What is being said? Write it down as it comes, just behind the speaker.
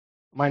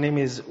My name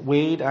is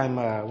Wade. I'm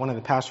one of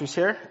the pastors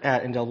here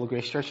at Indelible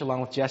Grace Church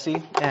along with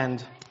Jesse.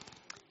 And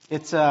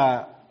it's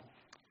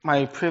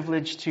my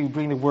privilege to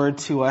bring the word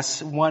to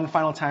us one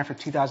final time for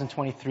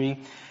 2023.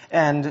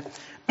 And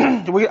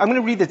I'm going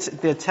to read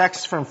the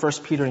text from 1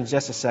 Peter in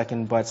just a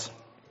second, but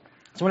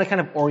I want to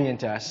kind of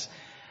orient us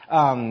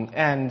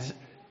and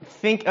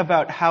think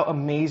about how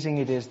amazing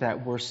it is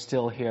that we're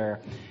still here.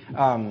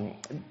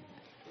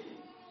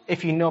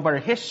 If you know about our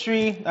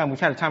history, we've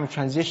had a time of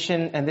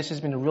transition, and this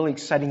has been a really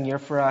exciting year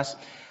for us.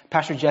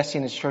 Pastor Jesse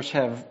and his church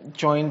have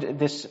joined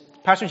this.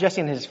 Pastor Jesse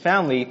and his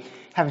family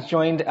have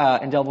joined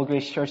Indelible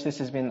Grace Church. This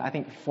has been, I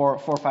think, four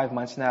or 5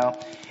 months now.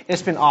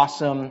 It's been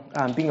awesome.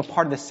 Being a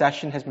part of this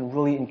session has been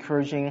really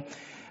encouraging.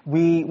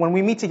 When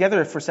we meet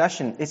together for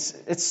session,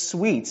 it's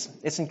sweet.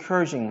 It's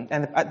encouraging.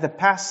 And the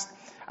past,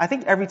 I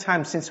think every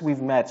time since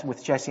we've met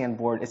with Jesse on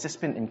board, it's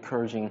just been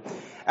encouraging.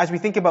 As we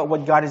think about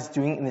what God is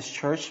doing in this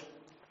church,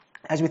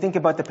 as we think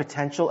about the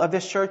potential of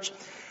this church,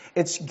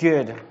 it's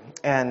good.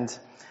 And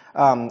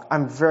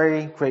I'm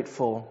very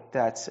grateful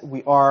that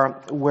we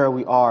are where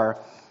we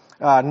are.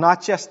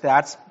 Not just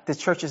that, the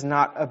church is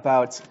not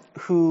about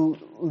who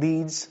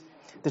leads.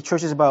 The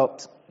church is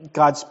about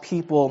God's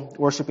people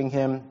worshiping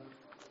Him.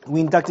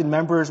 We inducted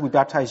members, we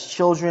baptized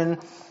children.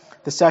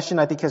 The session,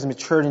 I think, has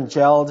matured and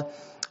gelled.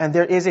 And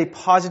there is a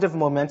positive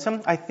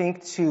momentum, I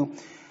think, to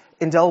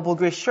Indelible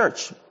Grace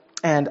Church.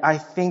 And I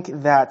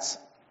think that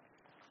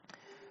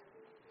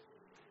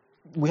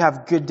we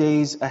have good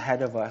days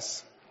ahead of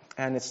us.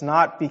 And it's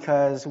not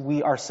because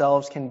we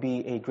ourselves can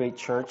be a great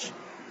church.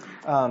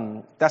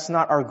 That's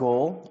not our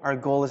goal. Our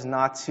goal is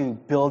not to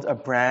build a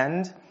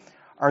brand.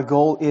 Our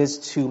goal is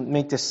to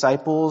make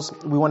disciples.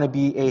 We want to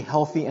be a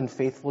healthy and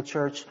faithful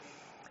church.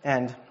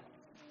 And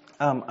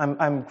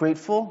I'm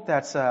grateful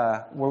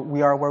that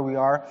we are where we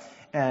are.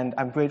 And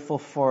I'm grateful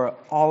for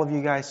all of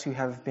you guys who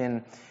have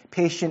been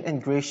patient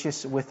and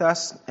gracious with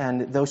us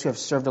and those who have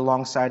served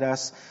alongside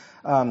us.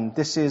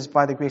 This is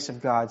by the grace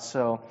of God.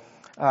 So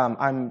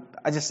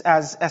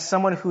as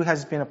someone who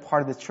has been a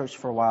part of the church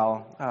for a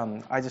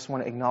while, I just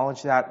want to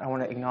acknowledge that. I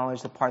want to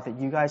acknowledge the part that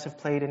you guys have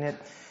played in it.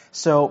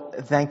 So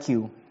thank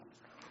you.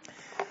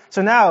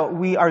 So now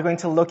we are going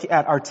to look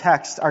at our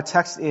text. Our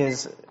text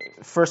is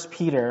 1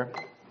 Peter,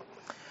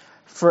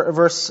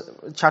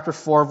 chapter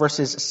 4,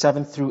 verses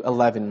 7 through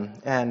 11.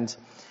 And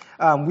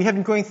we have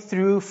been going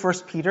through 1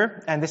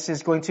 Peter, and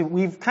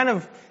we've kind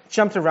of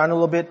jumped around a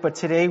little bit, but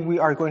today we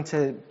are going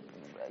to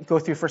go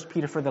through 1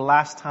 Peter for the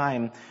last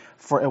time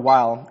for a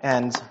while.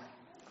 And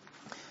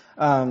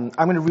I'm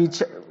going to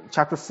read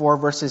chapter 4,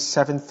 verses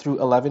 7 through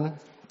 11,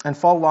 and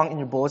follow along in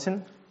your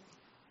bulletin.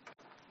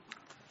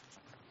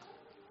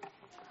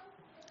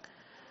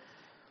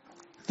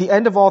 The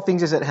end of all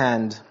things is at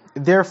hand.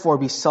 Therefore,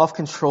 be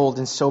self-controlled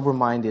and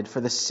sober-minded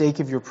for the sake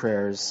of your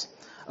prayers.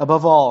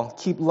 Above all,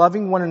 keep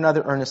loving one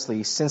another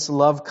earnestly, since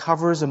love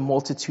covers a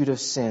multitude of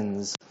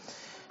sins.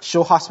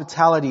 Show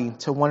hospitality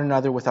to one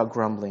another without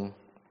grumbling.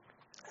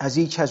 As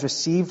each has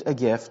received a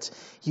gift,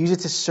 use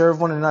it to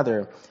serve one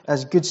another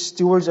as good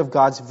stewards of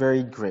God's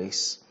varied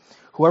grace.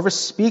 Whoever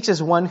speaks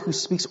as one who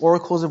speaks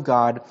oracles of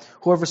God,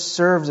 whoever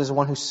serves as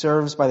one who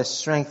serves by the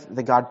strength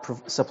that God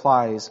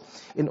supplies,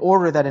 in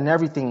order that in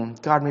everything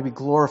God may be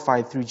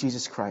glorified through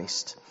Jesus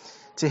Christ.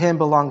 To Him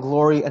belong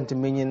glory and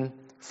dominion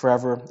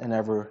forever and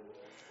ever.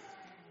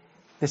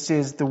 This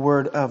is the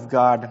word of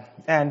God.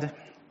 And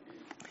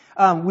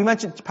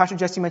Pastor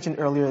Jesse mentioned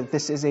earlier,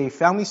 this is a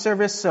family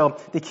service, so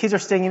the kids are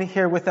staying in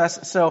here with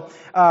us. So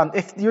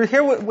if you're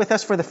here with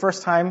us for the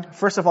first time,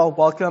 first of all,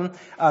 welcome.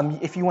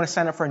 If you want to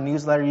sign up for a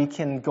newsletter, you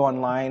can go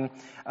online.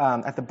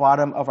 At the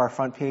bottom of our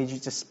front page, you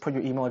just put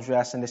your email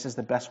address, and this is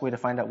the best way to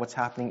find out what's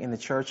happening in the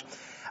church.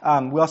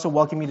 We also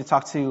welcome you to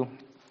talk to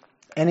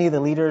any of the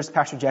leaders,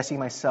 Pastor Jesse,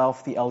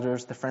 myself, the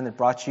elders, the friend that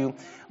brought you.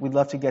 We'd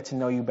love to get to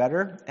know you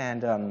better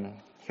and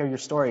hear your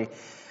story.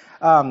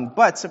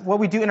 But what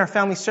we do in our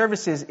family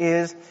services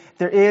is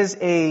there is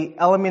a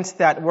element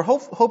that we're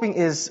hoping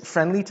is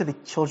friendly to the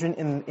children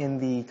in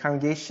the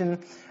congregation.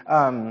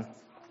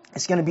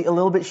 It's going to be a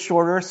little bit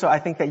shorter, so I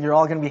think that you're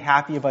all going to be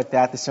happy about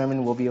that. The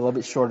sermon will be a little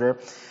bit shorter,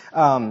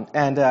 I'm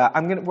going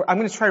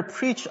to try to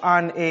preach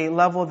on a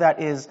level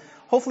that is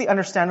hopefully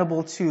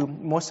understandable to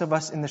most of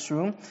us in this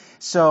room.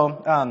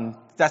 So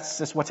that's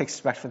just what to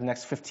expect for the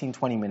next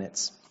 15-20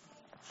 minutes.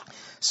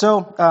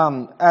 So,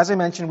 as I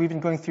mentioned, we've been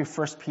going through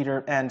 1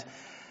 Peter, and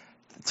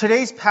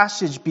today's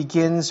passage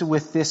begins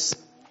with this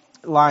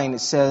line. It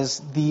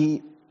says,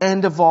 the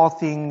end of all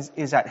things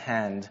is at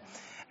hand.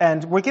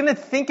 And we're going to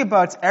think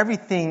about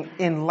everything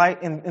in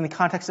the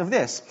context of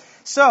this.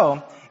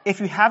 So,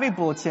 if you have a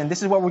bulletin,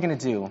 this is what we're going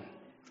to do.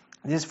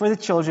 This is for the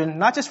children,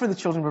 not just for the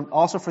children, but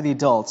also for the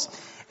adults.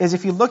 Is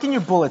if you look in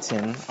your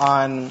bulletin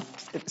on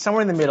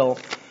somewhere in the middle,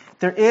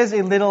 there is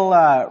a little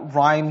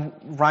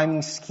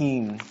rhyming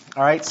scheme,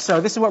 all right?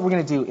 So this is what we're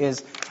going to do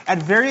is, at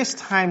various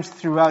times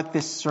throughout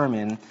this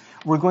sermon,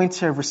 we're going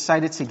to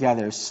recite it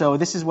together. So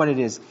this is what it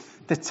is.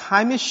 The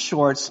time is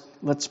short.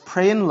 Let's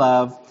pray in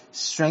love,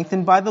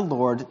 strengthened by the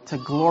Lord, to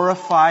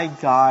glorify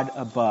God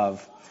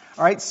above.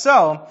 All right,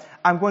 so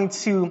I'm going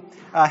to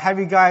have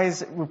you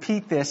guys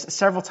repeat this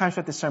several times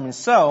throughout the sermon.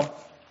 So,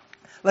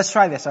 let's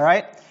try this, all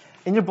right?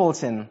 In your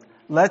bulletin,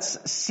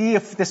 let's see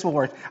if this will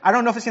work. I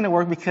don't know if it's going to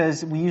work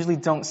because we usually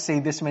don't say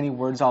this many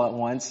words all at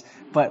once,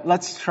 but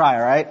let's try,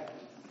 all right?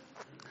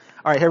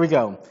 All right, here we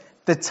go.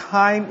 The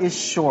time is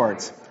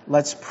short.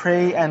 Let's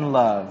pray and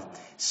love.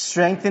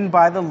 Strengthened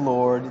by the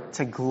Lord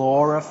to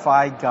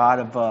glorify God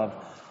above.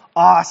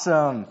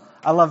 Awesome.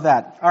 I love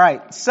that. All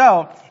right,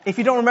 so if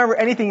you don't remember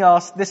anything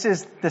else, this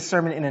is the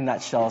sermon in a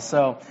nutshell.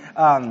 So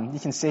you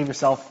can save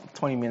yourself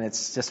 20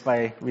 minutes just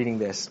by reading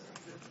this.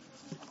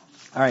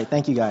 All right,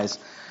 thank you guys.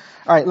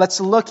 All right,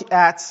 let's look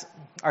at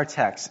our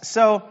text.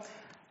 So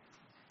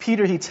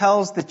Peter, he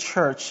tells the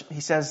church,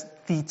 he says,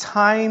 the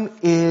time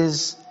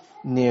is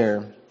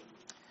near.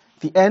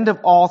 The end of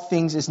all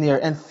things is near.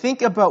 And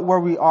think about where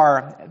we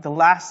are, the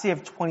last day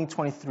of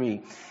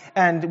 2023.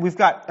 And we've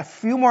got a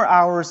few more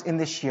hours in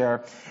this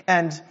year.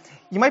 And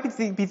you might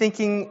be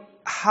thinking,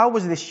 how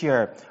was this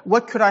year?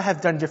 What could I have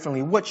done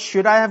differently? What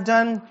should I have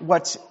done?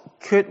 What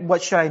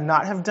should I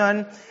not have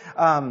done?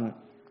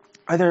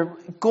 Are there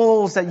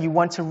goals that you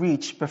want to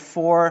reach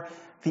before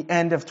the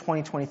end of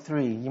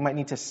 2023? You might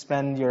need to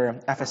spend your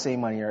FSA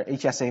money or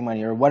HSA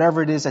money or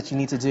whatever it is that you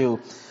need to do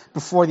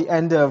before the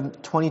end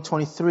of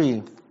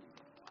 2023.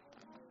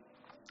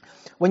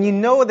 When you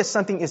know that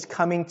something is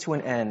coming to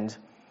an end,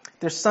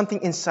 there's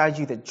something inside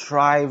you that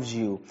drives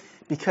you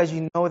because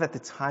you know that the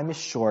time is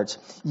short.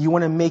 You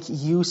want to make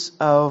use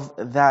of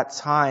that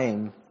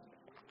time.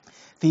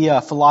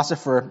 The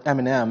philosopher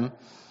Eminem,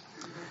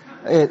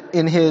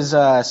 in his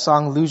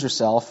song Lose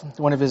Yourself,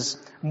 one of his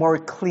more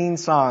clean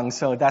songs,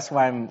 so that's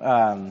why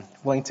I'm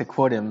willing to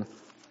quote him.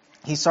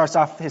 He starts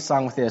off his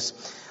song with this.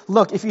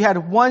 Look, if you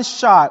had one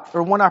shot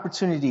or one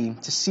opportunity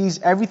to seize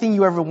everything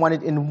you ever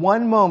wanted in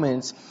one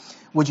moment,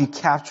 would you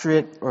capture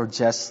it or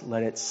just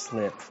let it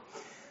slip?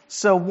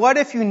 So what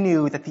if you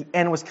knew that the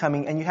end was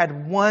coming and you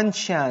had one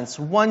chance,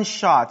 one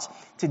shot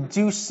to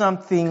do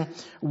something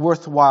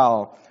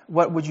worthwhile?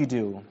 What would you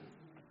do?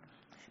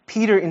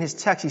 Peter, in his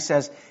text, he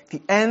says,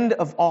 the end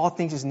of all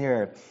things is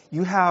near.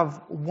 You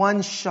have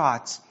one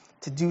shot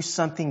to do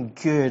something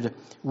good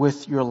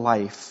with your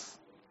life.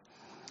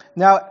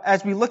 Now,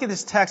 as we look at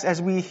this text,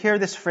 as we hear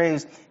this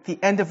phrase, the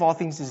end of all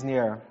things is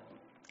near,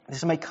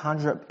 this might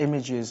conjure up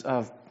images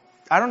of,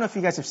 I don't know if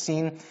you guys have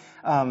seen,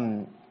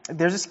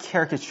 there's this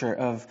caricature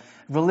of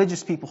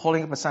religious people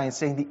holding up a sign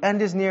saying, the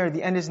end is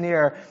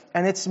near,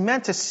 and it's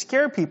meant to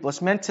scare people.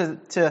 It's meant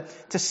to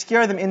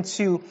scare them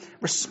into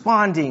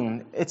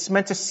responding. It's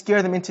meant to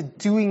scare them into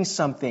doing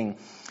something.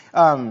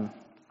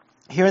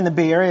 Here in the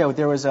Bay Area,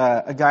 there was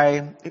a guy,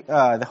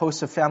 the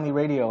host of Family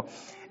Radio,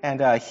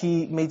 and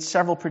he made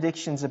several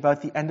predictions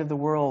about the end of the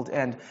world.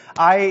 And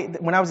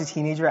when I was a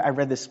teenager, I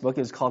read this book. It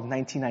was called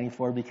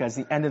 1994 because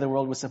the end of the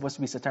world was supposed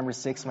to be September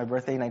 6th, my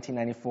birthday,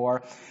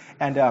 1994.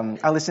 And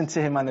I listened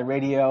to him on the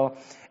radio.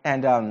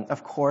 And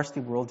of course,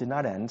 the world did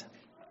not end.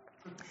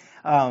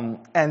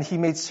 And he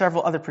made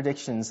several other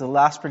predictions. The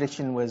last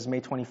prediction was May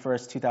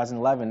 21st,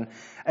 2011.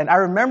 And I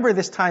remember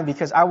this time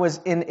because I was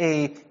in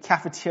a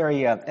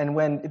cafeteria. And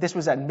when this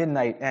was at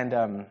midnight,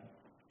 and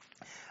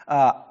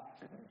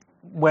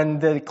when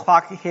the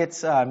clock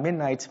hits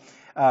midnight,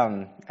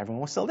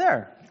 everyone was still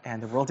there,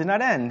 and the world did not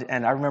end.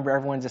 And I remember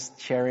everyone just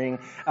cheering.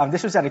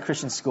 This was at a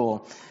Christian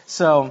school.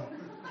 So,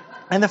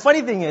 and the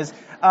funny thing is,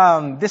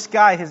 this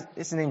guy,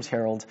 his name's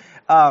Harold.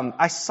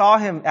 I saw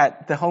him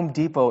at the Home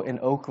Depot in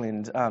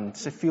Oakland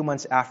just a few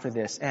months after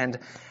this, and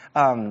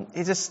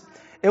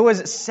it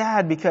was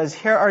sad because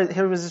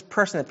here was this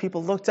person that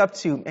people looked up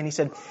to, and he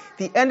said,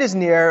 "The end is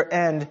near,"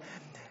 and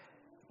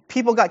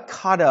people got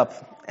caught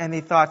up. And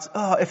they thought,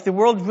 oh, if the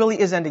world really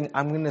is ending,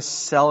 I'm going to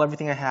sell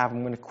everything I have.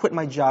 I'm going to quit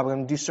my job. I'm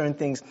going to do certain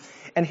things.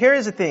 And here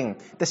is the thing.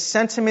 The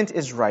sentiment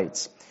is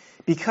right.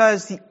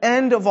 Because the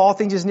end of all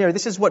things is near.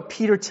 This is what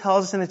Peter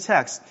tells us in the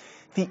text.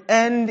 The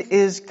end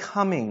is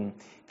coming.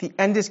 The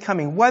end is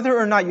coming. Whether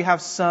or not you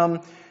have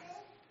some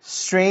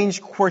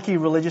strange, quirky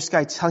religious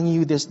guy telling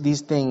you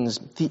these things,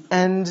 the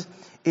end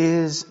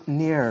is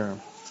near.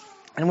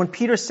 And when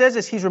Peter says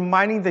this, he's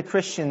reminding the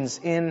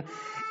Christians in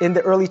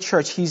the early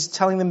church, he's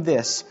telling them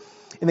this.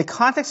 In the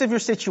context of your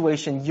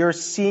situation, you're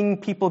seeing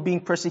people being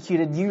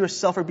persecuted. You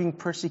yourself are being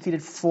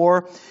persecuted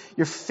for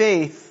your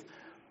faith.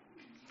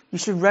 You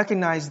should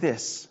recognize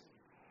this,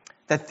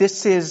 that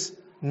this is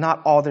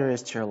not all there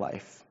is to your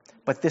life,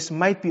 but this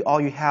might be all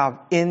you have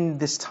in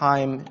this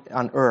time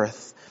on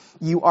earth.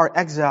 You are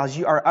exiles.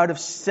 You are out of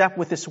step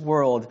with this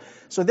world.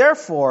 So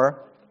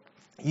therefore,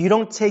 you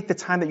don't take the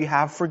time that you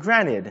have for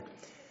granted.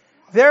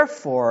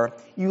 Therefore,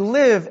 you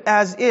live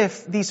as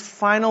if these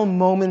final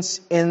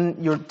moments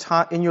in your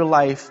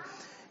life,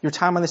 your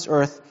time on this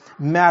earth,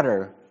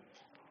 matter.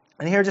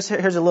 And here's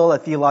a little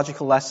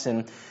theological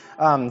lesson.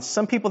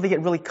 Some people, they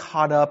get really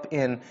caught up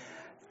in,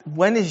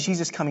 when is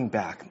Jesus coming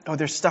back? Oh,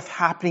 there's stuff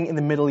happening in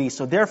the Middle East,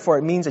 so therefore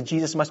it means that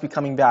Jesus must be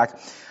coming back.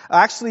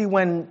 Actually,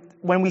 when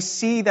we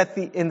see that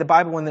in the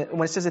Bible, when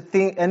it says that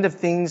the end of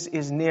things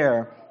is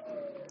near,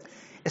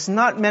 It's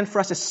not meant for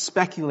us to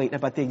speculate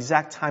about the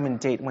exact time and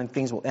date when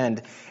things will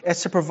end.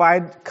 It's to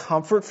provide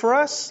comfort for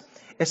us.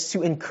 It's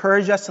to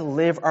encourage us to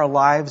live our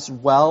lives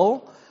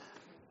well.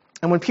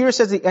 And when Peter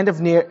says the end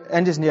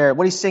is near,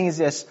 what he's saying is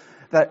this,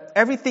 that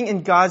everything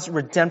in God's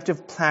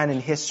redemptive plan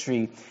in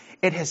history,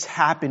 it has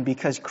happened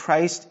because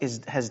Christ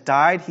has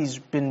died. He's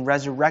been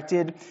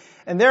resurrected.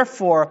 And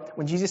therefore,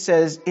 when Jesus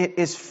says it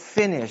is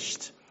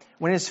finished,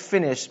 when it's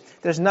finished,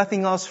 there's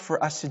nothing else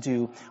for us to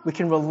do. We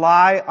can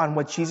rely on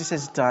what Jesus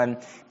has done.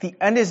 The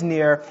end is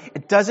near.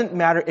 It doesn't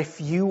matter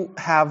if you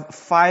have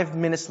 5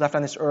 minutes left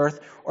on this earth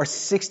or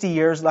 60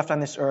 years left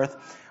on this earth.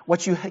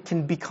 What you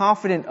can be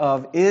confident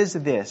of is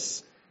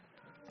this,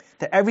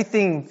 that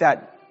everything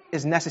that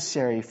is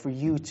necessary for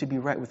you to be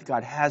right with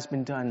God has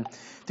been done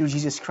through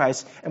Jesus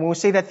Christ. And when we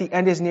say that the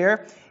end is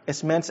near,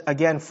 it's meant,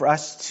 again, for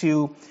us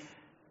to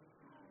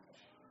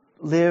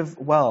live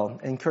well,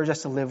 encourage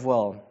us to live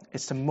well.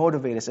 It's to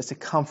motivate us. It's to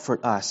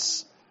comfort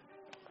us.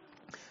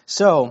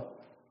 So,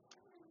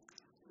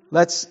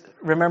 let's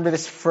remember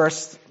this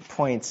first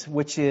point,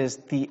 which is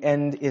the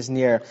end is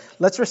near.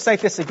 Let's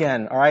recite this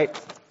again, all right?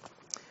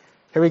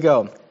 Here we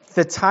go.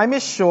 The time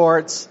is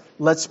short.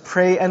 Let's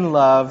pray and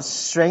love,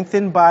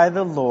 strengthened by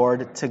the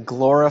Lord to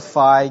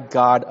glorify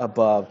God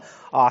above.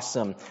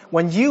 Awesome.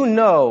 When you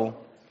know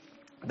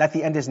that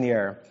the end is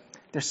near,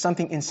 there's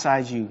something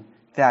inside you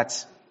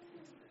that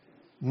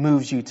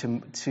moves you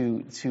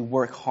to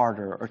work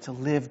harder or to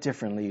live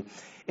differently.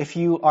 If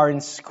you are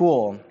in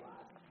school,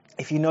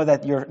 if you know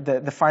that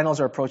the finals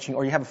are approaching,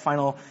 or you have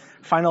a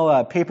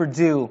final paper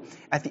due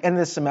at the end of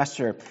the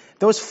semester,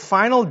 those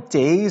final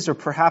days or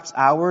perhaps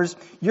hours,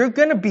 you're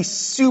going to be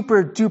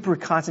super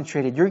duper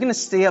concentrated. You're going to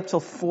stay up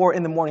till 4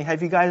 in the morning.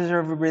 Have you guys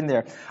ever been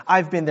there?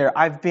 I've been there.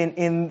 I've been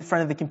in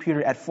front of the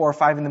computer at 4 or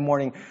 5 in the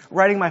morning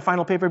writing my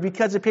final paper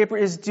because the paper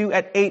is due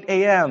at 8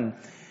 a.m.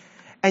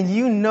 And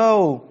you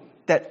know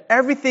that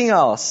everything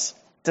else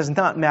does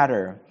not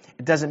matter.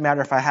 It doesn't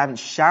matter if I haven't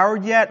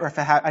showered yet or if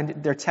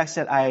there are texts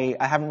that I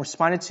haven't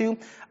responded to.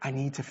 I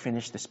need to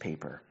finish this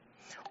paper.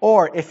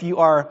 Or if you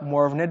are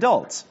more of an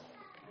adult,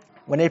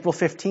 when April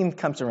 15th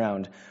comes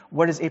around,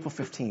 what is April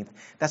 15th?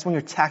 That's when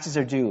your taxes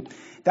are due.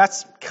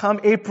 That's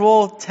come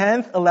April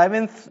 10th,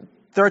 11th,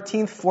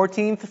 13th,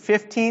 14th,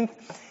 15th.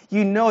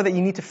 You know that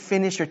you need to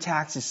finish your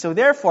taxes. So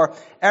therefore,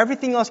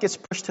 everything else gets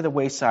pushed to the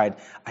wayside.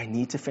 I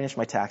need to finish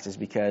my taxes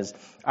because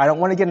I don't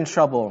want to get in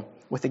trouble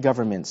with the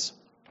governments.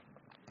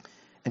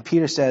 And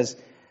Peter says,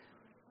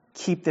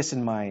 keep this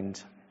in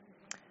mind.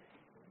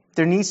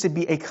 There needs to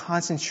be a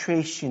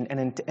concentration and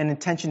an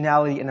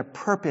intentionality and a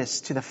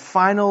purpose to the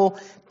final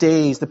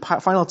days, the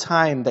final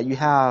time that you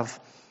have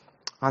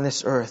on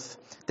this earth.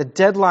 The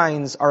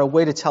deadlines are a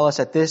way to tell us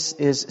that this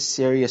is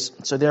serious,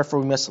 so therefore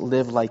we must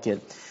live like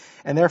it.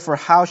 And therefore,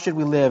 how should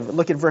we live?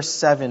 Look at verse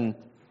 7.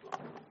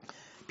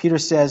 Peter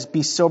says,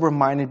 be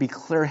sober-minded, be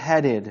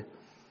clear-headed.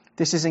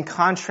 This is in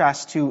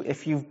contrast to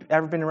if you've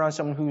ever been around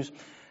someone who's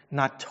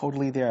not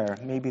totally there.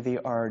 Maybe they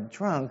are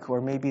drunk, or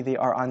maybe they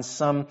are on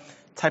some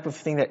type of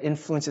thing that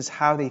influences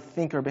how they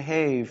think or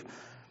behave.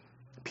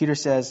 Peter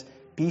says,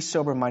 be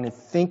sober-minded,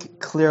 think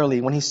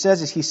clearly. When he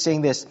says this, he's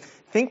saying this,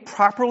 think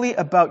properly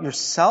about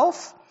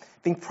yourself,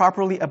 think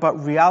properly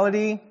about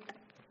reality.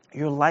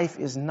 Your life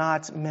is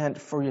not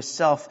meant for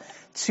yourself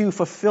to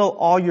fulfill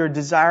all your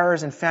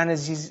desires and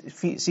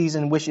fantasies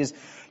and wishes.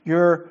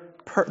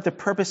 The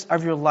purpose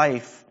of your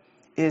life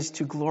is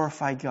to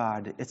glorify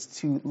God. It's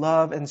to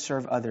love and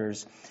serve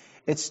others.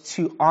 It's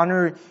to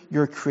honor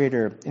your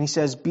Creator. And he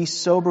says, be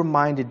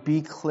sober-minded,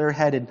 be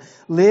clear-headed.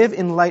 Live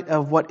in light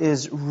of what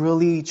is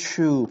really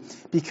true,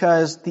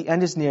 because the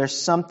end is near.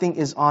 Something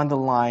is on the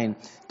line.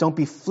 Don't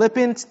be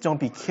flippant. Don't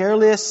be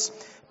careless.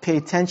 Pay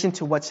attention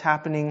to what's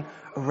happening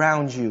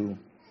around you.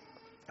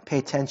 Pay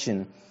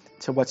attention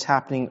to what's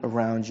happening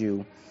around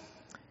you.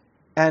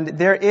 And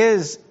there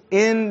is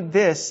in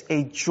this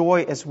a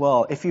joy as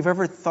well. If you've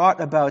ever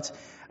thought about,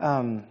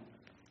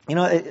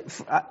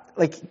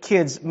 like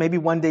kids, maybe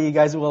one day you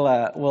guys will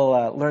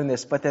learn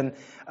this. But then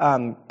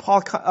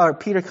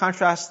Peter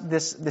contrasts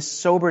this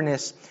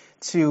soberness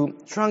to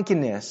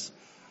drunkenness,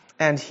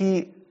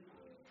 and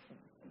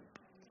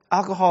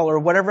alcohol or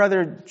whatever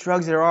other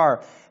drugs there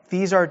are.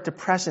 These are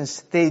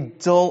depressants. They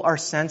dull our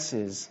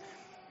senses.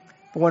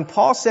 But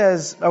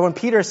when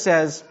Peter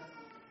says,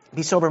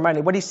 be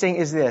sober-minded, what he's saying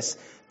is this: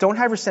 don't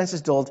have your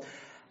senses dulled.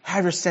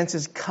 Have your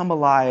senses come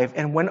alive.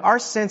 And when our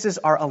senses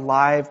are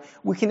alive,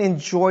 we can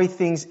enjoy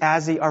things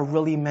as they are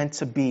really meant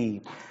to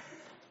be.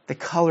 The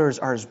colors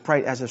are as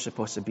bright as they're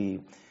supposed to be.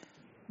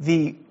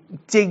 The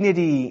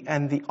dignity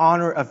and the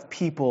honor of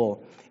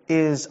people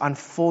is on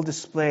full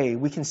display.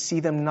 We can see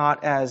them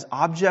not as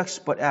objects,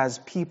 but as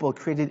people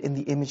created in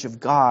the image of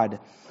God.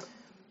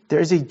 There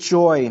is a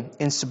joy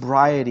in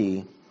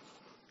sobriety.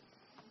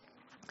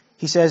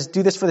 He says,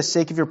 do this for the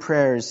sake of your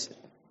prayers,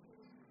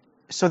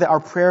 so that our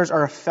prayers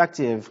are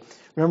effective.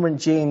 Remember in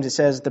James, it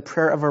says, the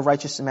prayer of a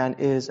righteous man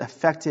is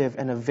effective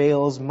and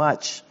avails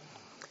much.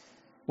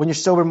 When you're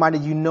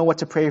sober-minded, you know what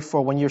to pray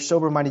for. When you're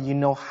sober-minded, you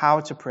know how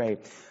to pray.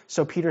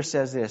 So Peter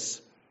says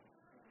this: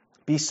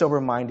 Be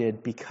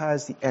sober-minded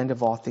because the end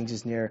of all things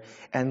is near.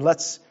 And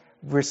let's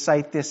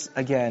recite this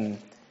again,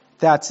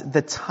 that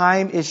the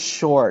time is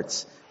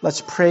short.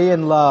 Let's pray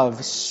in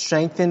love,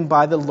 strengthened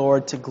by the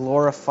Lord to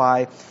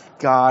glorify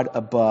God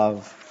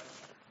above.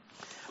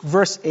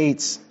 Verse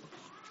 8,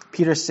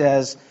 Peter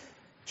says,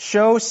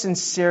 show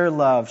sincere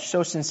love.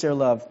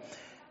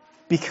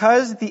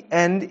 Because the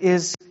end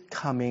is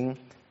coming,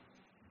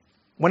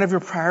 one of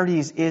your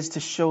priorities is to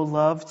show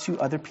love to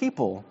other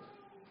people.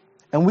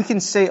 And we can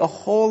say a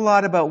whole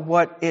lot about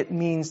what it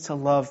means to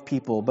love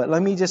people. But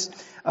let me just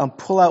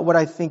pull out what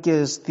I think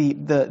is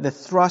the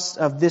thrust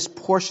of this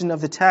portion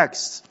of the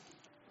text.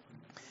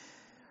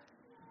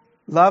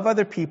 Love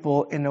other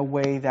people in a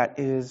way that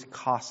is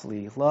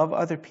costly. Love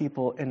other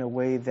people in a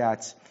way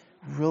that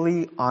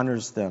really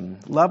honors them.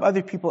 Love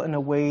other people in a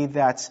way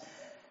that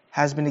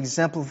has been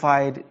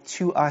exemplified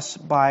to us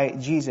by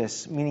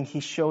Jesus, meaning He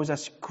shows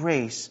us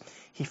grace.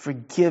 He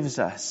forgives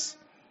us.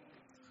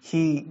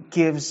 He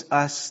gives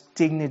us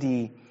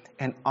dignity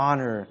and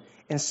honor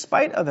in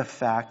spite of the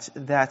fact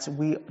that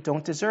we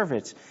don't deserve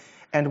it.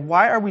 And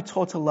why are we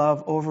told to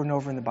love over and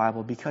over in the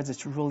Bible? Because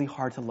it's really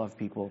hard to love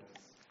people.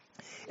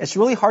 It's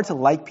really hard to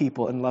like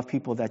people and love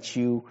people that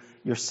you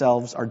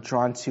yourselves are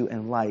drawn to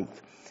and like.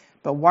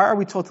 But why are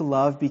we told to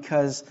love?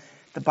 Because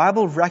the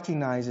Bible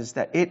recognizes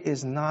that it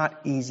is not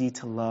easy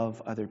to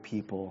love other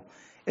people.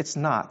 It's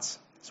not.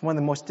 It's one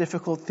of the most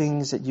difficult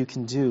things that you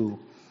can do.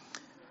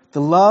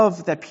 The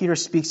love that Peter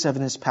speaks of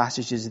in this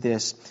passage is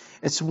this.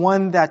 It's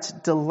one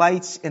that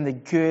delights in the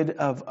good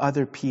of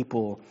other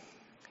people.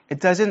 It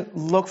doesn't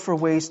look for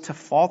ways to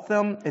fault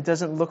them. It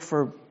doesn't look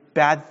for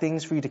bad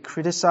things for you to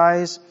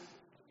criticize.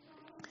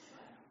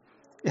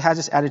 It has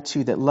this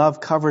attitude that love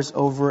covers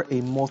over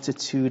a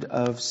multitude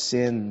of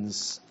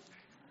sins.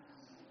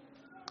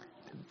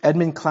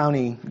 Edmund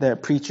Clowney, the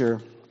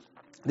preacher,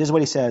 this is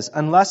what he says.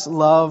 Unless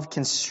love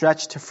can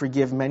stretch to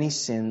forgive many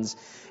sins,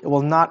 it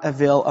will not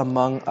avail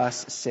among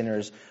us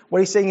sinners.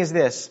 What he's saying is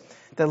this,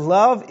 that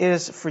love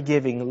is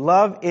forgiving.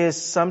 Love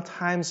is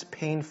sometimes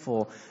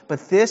painful, but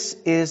this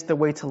is the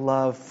way to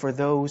love for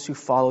those who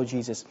follow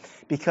Jesus,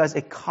 because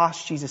it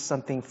cost Jesus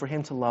something for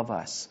Him to love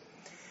us.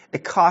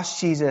 It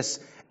cost Jesus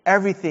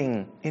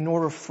everything in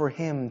order for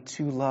Him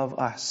to love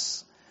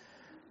us.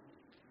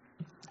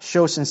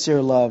 Show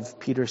sincere love,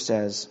 Peter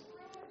says.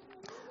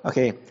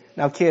 Okay,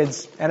 now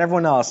kids and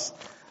everyone else,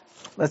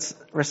 let's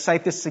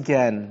recite this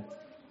again.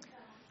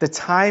 The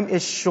time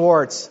is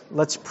short.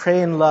 Let's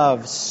pray in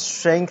love,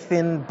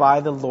 strengthened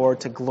by the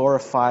Lord to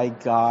glorify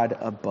God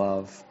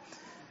above.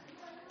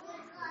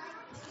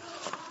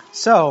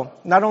 So,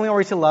 not only are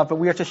we to love, but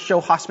we are to show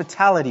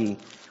hospitality.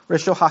 We're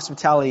to show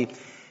hospitality.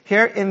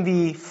 Here in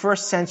the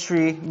first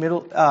century, in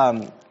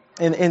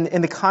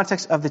the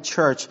context of the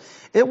church,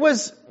 it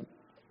was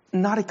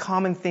not a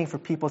common thing for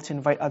people to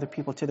invite other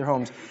people to their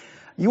homes.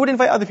 You would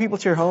invite other people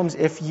to your homes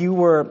if you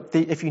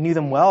knew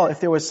them well, if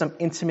there was some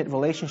intimate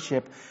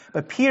relationship.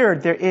 But Peter,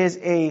 there is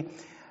a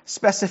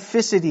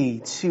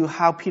specificity to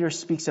how Peter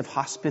speaks of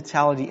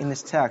hospitality in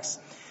this text.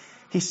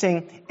 He's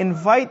saying,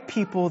 invite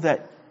people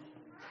that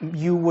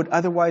you would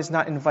otherwise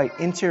not invite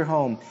into your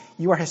home.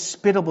 You are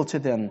hospitable to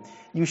them.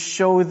 You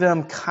show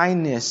them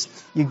kindness.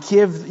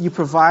 You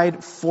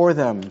provide for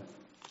them.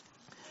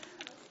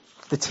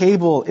 The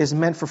table is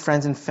meant for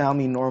friends and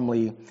family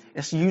normally.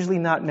 It's usually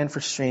not meant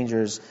for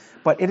strangers,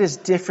 but it is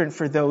different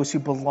for those who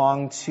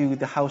belong to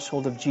the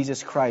household of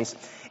Jesus Christ.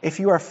 If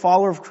you are a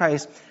follower of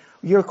Christ,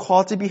 you're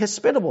called to be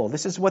hospitable.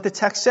 This is what the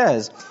text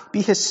says.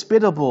 Be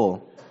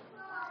hospitable.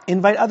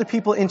 Invite other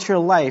people into your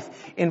life.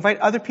 Invite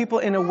other people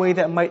in a way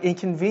that might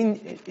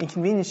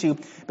inconvenience you,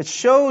 but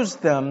shows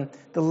them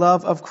the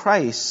love of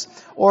Christ.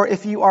 Or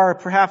if you are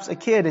perhaps a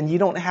kid and you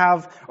don't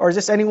have, or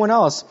just anyone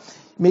else,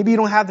 maybe you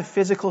don't have the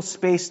physical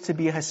space to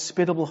be a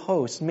hospitable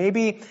host.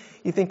 Maybe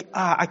you think,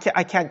 I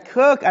can't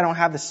cook, I don't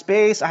have the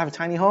space, I have a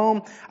tiny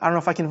home, I don't know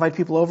if I can invite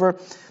people over.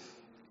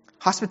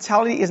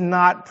 Hospitality is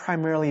not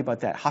primarily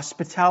about that.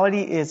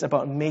 Hospitality is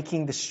about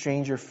making the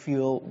stranger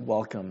feel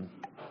welcome.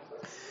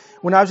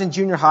 When I was in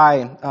junior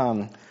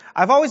high,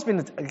 I've always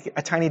been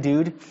a tiny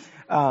dude.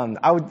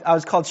 I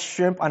was called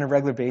shrimp on a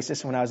regular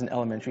basis when I was in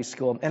elementary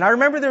school. And I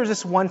remember there was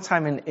this one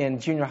time in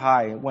junior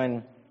high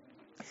when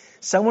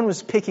someone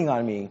was picking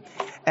on me.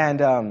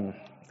 And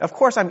of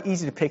course, I'm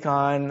easy to pick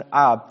on.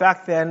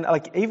 Back then,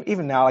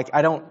 even now,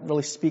 I don't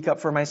really speak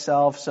up for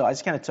myself, so I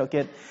just kind of took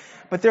it.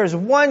 But there's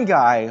one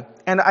guy,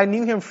 and I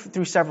knew him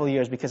through several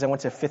years because I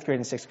went to 5th grade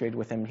and 6th grade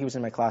with him. He was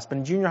in my class. But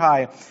in junior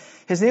high,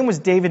 his name was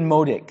David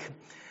Modick.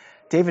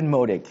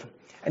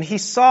 And he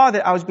saw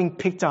that I was being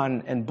picked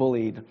on and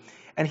bullied.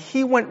 And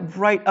he went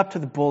right up to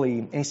the bully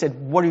and he said,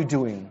 "What are you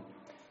doing?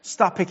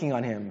 Stop picking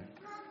on him."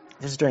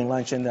 This is during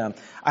lunch, and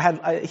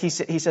he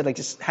said,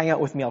 just hang out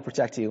with me, I'll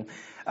protect you.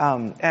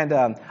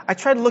 I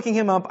tried looking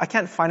him up. I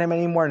can't find him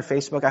anymore on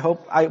Facebook. I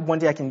hope one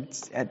day I can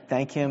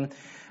thank him.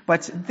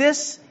 But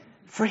this,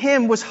 for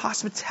him, was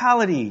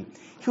hospitality.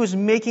 He was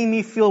making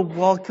me feel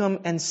welcome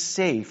and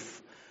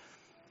safe.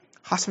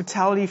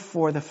 Hospitality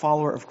for the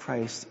follower of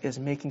Christ is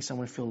making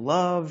someone feel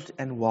loved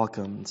and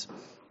welcomed.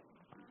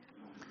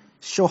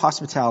 Show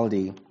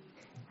hospitality.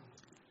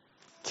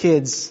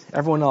 Kids,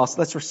 everyone else,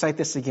 let's recite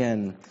this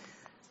again.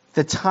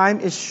 The time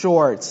is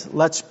short.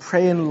 Let's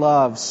pray in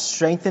love,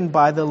 strengthened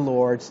by the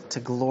Lord to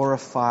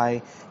glorify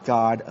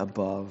God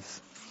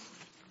above.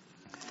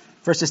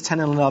 Verses 10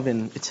 and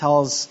 11,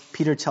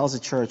 Peter tells the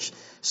church,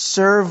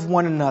 serve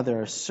one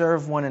another,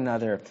 serve one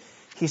another.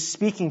 He's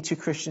speaking to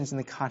Christians in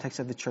the context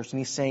of the church, and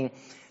he's saying,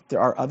 there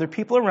are other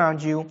people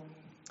around you,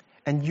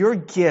 and your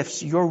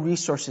gifts, your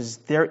resources,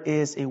 there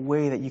is a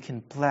way that you can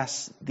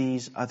bless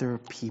these other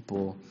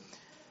people.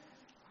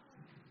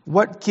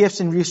 What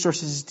gifts and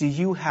resources do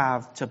you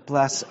have to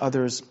bless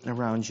others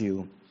around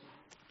you?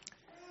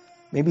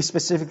 Maybe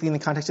specifically in the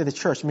context of the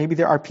church. Maybe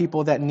there are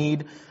people that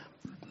need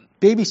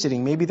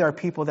babysitting. Maybe there are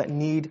people that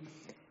need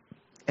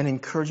an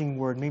encouraging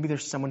word. Maybe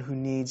there's someone who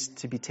needs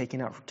to be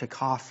taken out to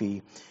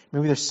coffee.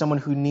 Maybe there's someone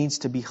who needs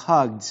to be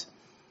hugged.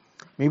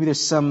 Maybe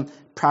there's some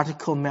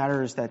practical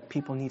matters that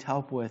people need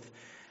help with.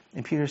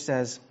 And Peter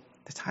says,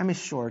 the time is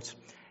short,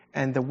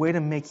 and the way to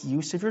make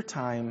use of your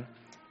time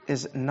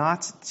is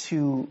not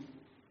to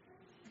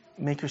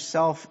make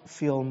yourself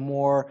feel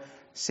more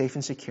safe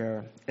and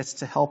secure. It's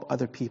to help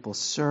other people.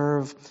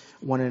 Serve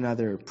one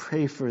another.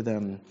 Pray for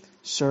them.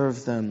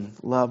 Serve them.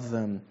 Love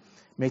them.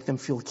 Make them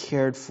feel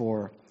cared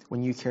for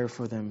when you care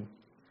for them.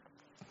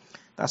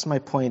 That's my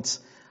point.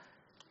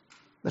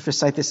 Let's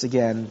recite this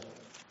again.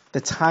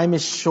 The time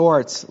is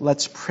short.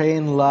 Let's pray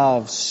in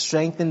love,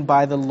 strengthened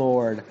by the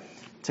Lord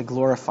to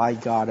glorify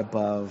God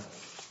above.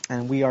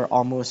 And we are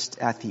almost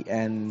at the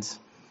end.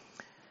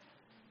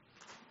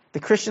 The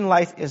Christian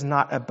life is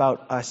not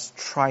about us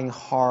trying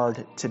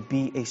hard to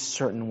be a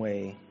certain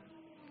way.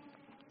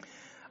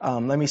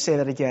 Let me say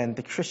that again.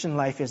 The Christian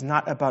life is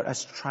not about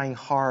us trying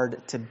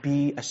hard to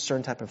be a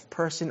certain type of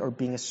person or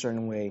being a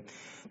certain way.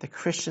 The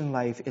Christian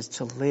life is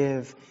to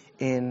live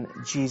in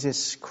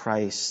Jesus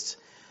Christ.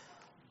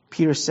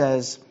 Peter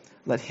says,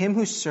 let him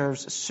who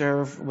serves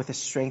serve with the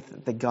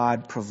strength that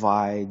God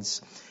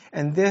provides.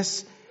 And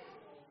this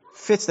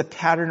fits the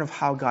pattern of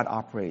how God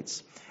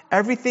operates.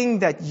 Everything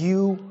that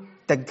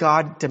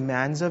God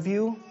demands of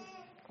you,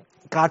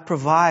 God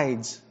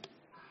provides.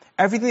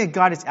 Everything that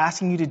God is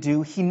asking you to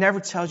do, He never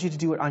tells you to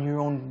do it on your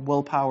own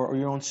willpower or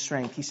your own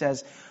strength. He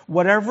says,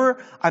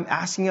 whatever I'm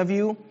asking of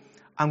you,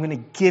 I'm going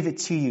to give it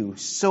to you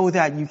so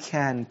that you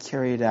can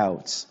carry it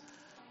out.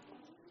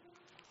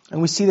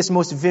 And we see this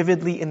most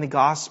vividly in the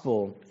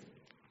gospel.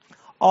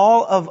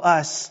 All of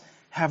us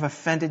have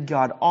offended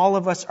God. All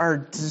of us are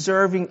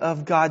deserving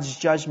of God's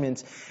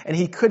judgment. And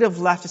He could have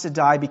left us to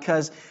die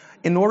because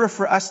in order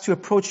for us to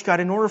approach God,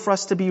 in order for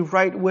us to be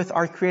right with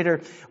our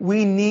Creator,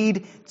 we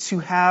need to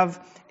have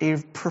a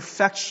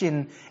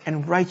perfection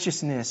and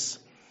righteousness.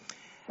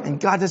 And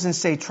God doesn't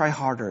say try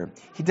harder.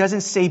 He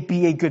doesn't say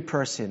be a good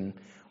person.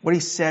 What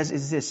He says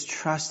is this: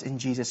 trust in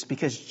Jesus,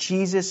 because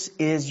Jesus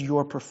is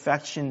your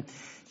perfection.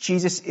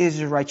 Jesus is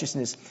your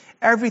righteousness.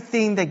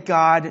 Everything that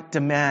God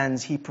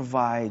demands, He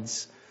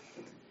provides.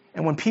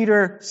 And when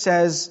Peter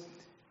says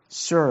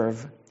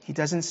serve, he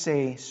doesn't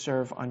say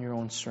serve on your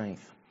own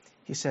strength.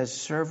 He says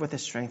serve with the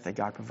strength that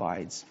God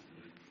provides.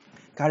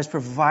 God has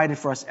provided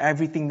for us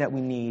everything that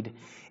we need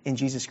in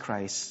Jesus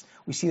Christ.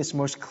 We see this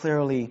most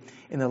clearly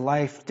in the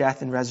life,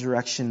 death, and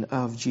resurrection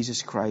of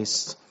Jesus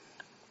Christ.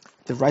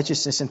 The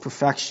righteousness and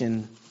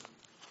perfection.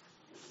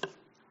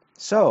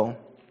 So,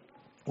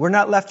 we're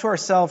not left to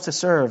ourselves to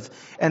serve.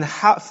 And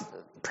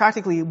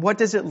practically, what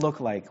does it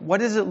look like? What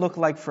does it look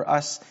like for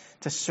us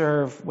to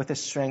serve with the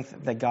strength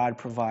that God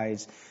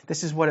provides?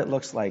 This is what it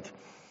looks like.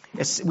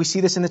 We see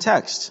this in the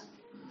text.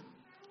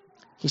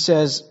 He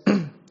says,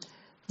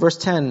 verse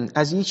 10,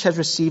 as each has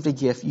received a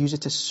gift, use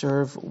it to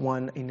serve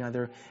one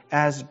another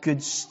as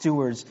good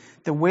stewards.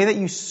 The way that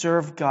you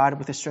serve God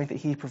with the strength that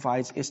He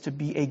provides is to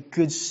be a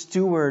good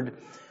steward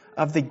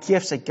of the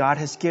gifts that God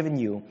has given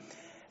you.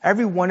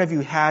 Every one of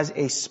you has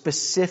a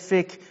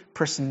specific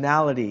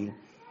personality,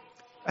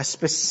 a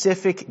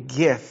specific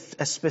gift,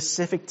 a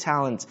specific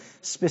talent,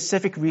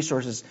 specific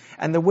resources.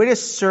 And the way to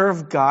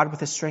serve God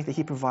with the strength that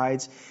He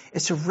provides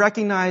is to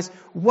recognize,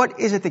 what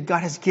is it that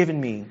God has given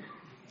me?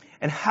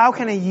 And how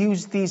can I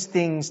use these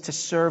things to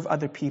serve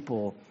other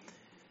people?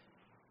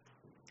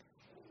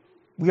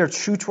 We are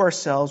true to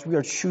ourselves. We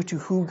are true to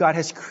who God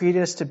has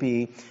created us to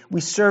be.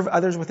 We serve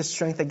others with the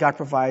strength that God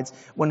provides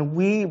when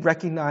we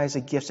recognize the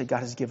gifts that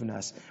God has given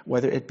us.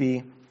 Whether it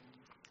be,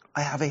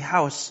 I have a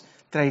house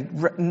that I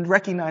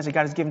recognize that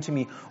God has given to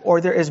me. Or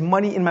there is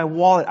money in my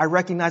wallet. I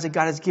recognize that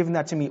God has given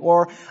that to me.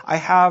 Or I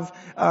have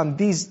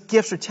these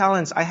gifts or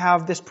talents. I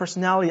have this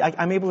personality.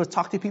 I'm able to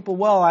talk to people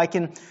well. I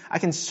can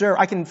serve.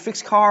 I can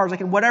fix cars.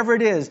 Whatever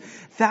it is.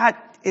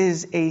 That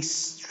is a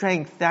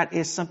strength. That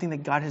is something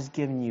that God has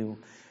given you.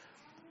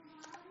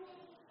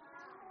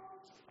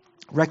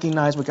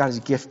 Recognize what God has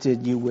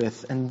gifted you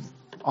with and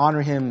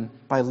honor Him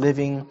by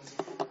living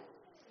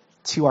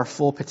to our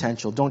full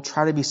potential. Don't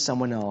try to be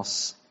someone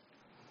else.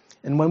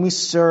 And when we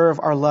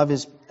serve, our love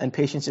and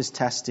patience is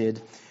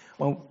tested.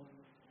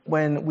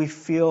 When we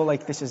feel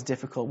like this is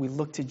difficult, we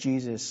look to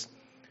Jesus,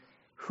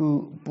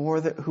 who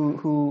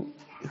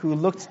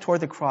looked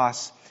toward the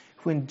cross,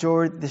 who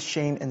endured the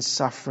shame and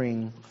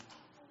suffering.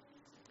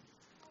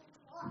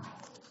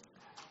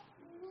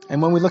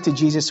 And when we look to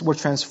Jesus, we're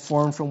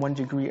transformed from one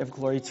degree of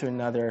glory to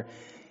another.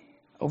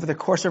 Over the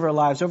course of our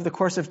lives, over the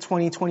course of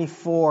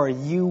 2024,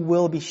 you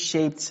will be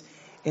shaped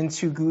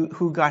into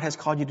who God has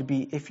called you to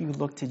be if you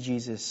look to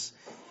Jesus.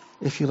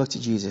 If you look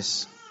to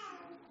Jesus.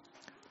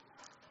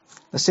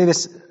 Let's say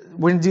this.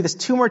 We're going to do this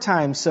 2 more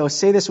times, so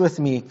say this with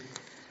me.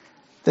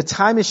 The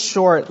time is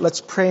short.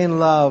 Let's pray in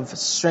love,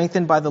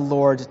 strengthened by the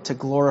Lord to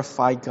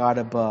glorify God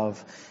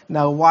above.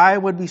 Now, why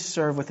would we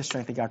serve with the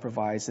strength that God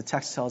provides? The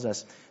text tells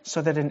us,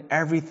 so that in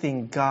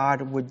everything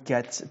God would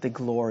get the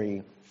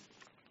glory.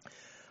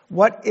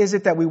 What is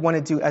it that we want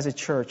to do as a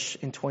church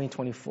in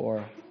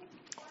 2024?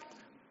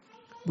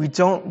 We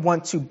don't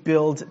want to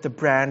build the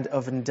brand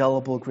of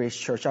Indelible Grace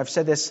Church. I've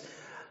said this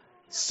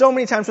so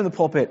many times from the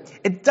pulpit.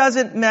 It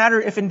doesn't matter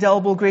if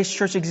Indelible Grace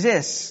Church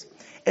exists.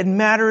 It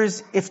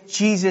matters if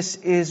Jesus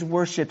is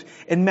worshipped.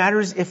 It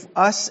matters if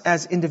us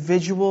as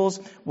individuals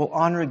will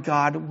honor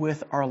God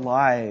with our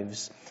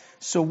lives.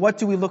 So what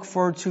do we look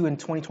forward to in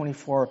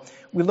 2024?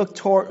 We look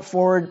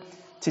forward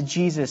to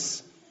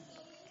Jesus.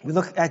 We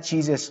look at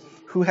Jesus,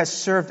 who has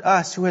served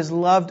us, who has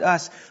loved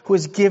us, who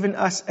has given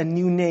us a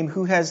new name,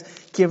 who has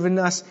given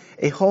us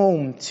a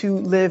home to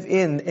live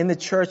in the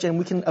church, and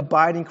we can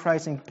abide in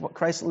Christ, and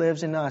Christ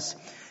lives in us.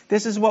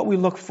 This is what we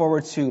look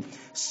forward to,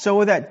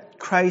 so that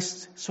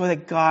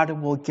God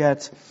will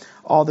get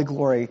all the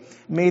glory.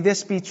 May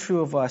this be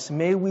true of us.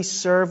 May we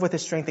serve with the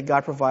strength that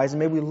God provides, and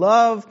may we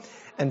love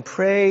and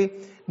pray,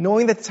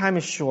 knowing that the time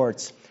is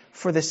short,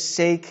 for the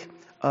sake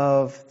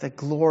of the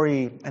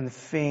glory and the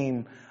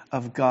fame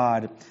of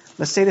God.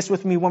 Let's say this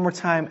with me one more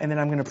time, and then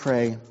I'm going to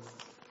pray.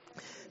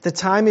 The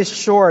time is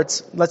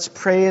short. Let's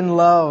pray in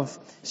love,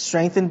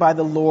 strengthened by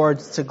the Lord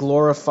to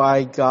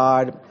glorify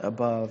God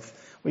above.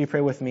 Will you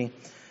pray with me?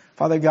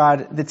 Father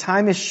God, the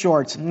time is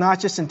short, not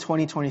just in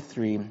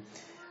 2023,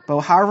 but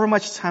however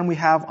much time we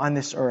have on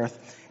this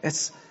earth.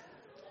 It's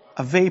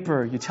a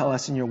vapor, you tell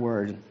us in your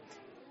word.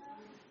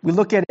 We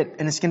look at it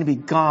and it's going to be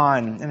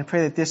gone. And I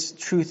pray that this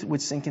truth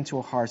would sink into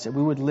our hearts, that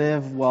we would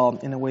live well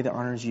in a way that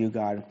honors you,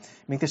 God.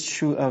 Make this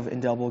true of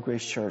Indelible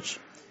Grace Church.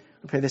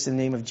 We pray this in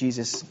the name of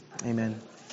Jesus. Amen.